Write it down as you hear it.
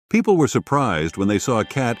People were surprised when they saw a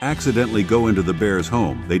cat accidentally go into the bear's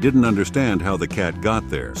home. They didn't understand how the cat got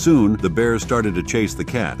there. Soon, the bears started to chase the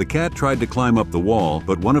cat. The cat tried to climb up the wall,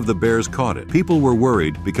 but one of the bears caught it. People were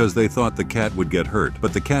worried because they thought the cat would get hurt,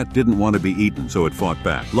 but the cat didn't want to be eaten, so it fought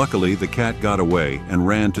back. Luckily, the cat got away and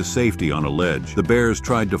ran to safety on a ledge. The bears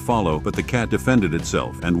tried to follow, but the cat defended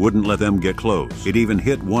itself and wouldn't let them get close. It even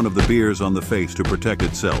hit one of the bears on the face to protect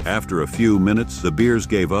itself. After a few minutes, the bears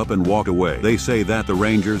gave up and walked away. They say that the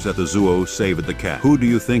rangers at the zoo saved the cat. Who do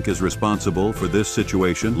you think is responsible for this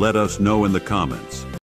situation? Let us know in the comments.